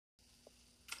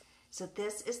So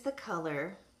this is the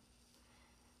color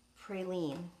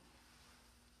Praline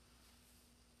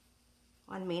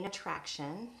on Main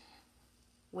Attraction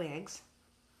wigs.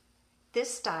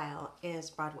 This style is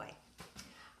Broadway.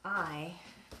 I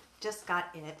just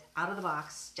got it out of the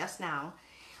box just now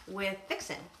with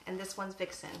Vixen, and this one's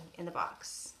Vixen in the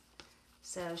box.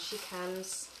 So she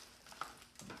comes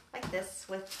like this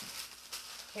with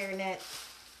hairnet,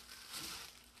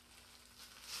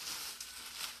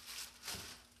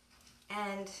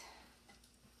 and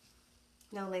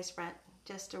no lace front,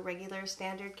 just a regular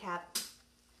standard cap.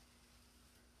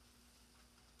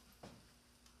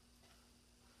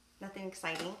 Nothing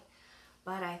exciting,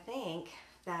 but I think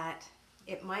that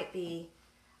it might be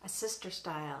a sister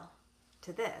style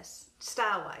to this,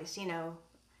 style-wise, you know,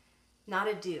 not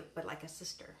a dupe, but like a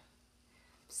sister.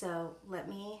 So let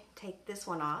me take this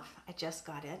one off. I just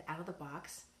got it out of the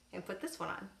box and put this one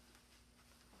on.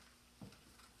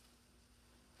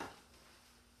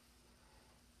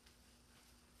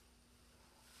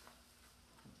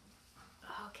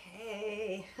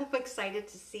 Okay, I'm excited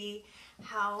to see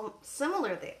how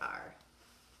similar they are.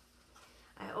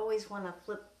 I always want to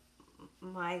flip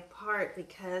my part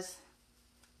because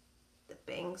the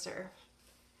bangs are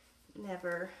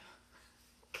never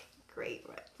great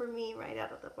for me right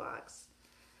out of the box.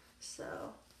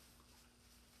 So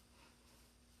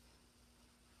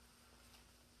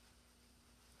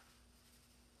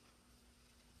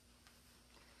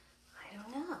I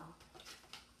don't know.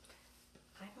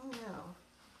 I don't know.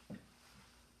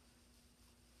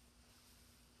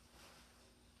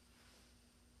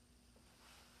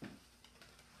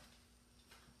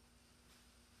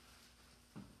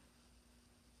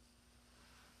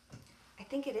 I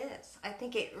think it is. I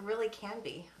think it really can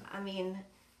be. I mean,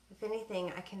 if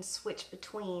anything, I can switch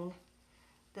between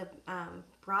the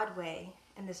Broadway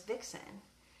and this Vixen.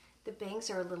 The bangs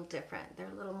are a little different. They're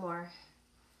a little more,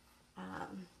 I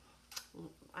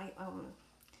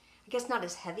guess not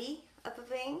as heavy of a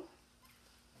bang.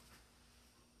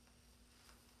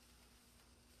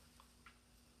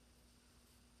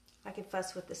 I could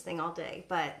fuss with this thing all day,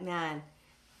 but man,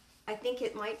 I think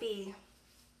it might be.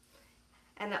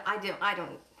 And I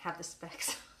don't have the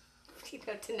specs, you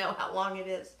know, to know how long it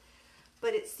is,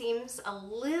 but it seems a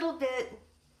little bit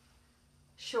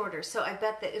shorter. So I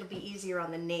bet that it'll be easier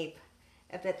on the nape.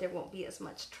 I bet there won't be as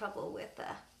much trouble with the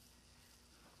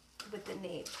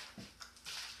nape.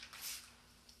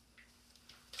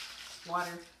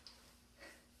 Water.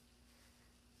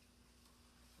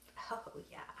 Oh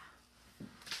yeah.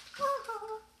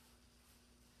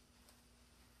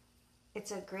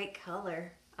 It's a great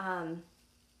color.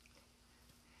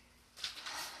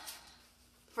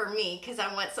 For me, because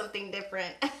I want something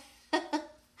different.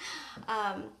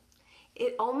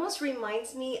 It almost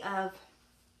reminds me of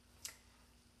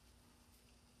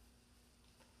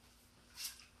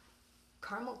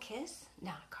Caramel Kiss?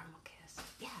 No, Caramel Kiss.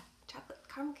 Yeah, Chocolate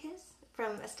Caramel Kiss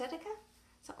from Aesthetica?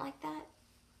 Something like that.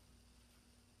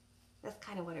 That's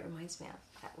kind of what it reminds me of.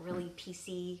 That really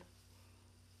PC,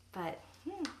 but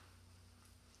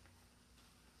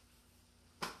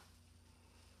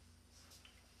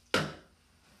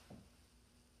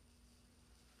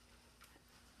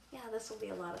yeah, this will be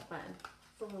a lot of fun.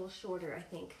 It's a little shorter, I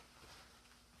think.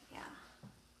 Yeah.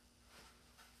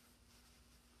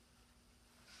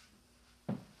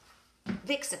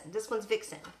 Vixen. This one's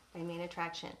Vixen by Main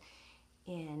Attraction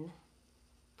in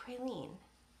Praline.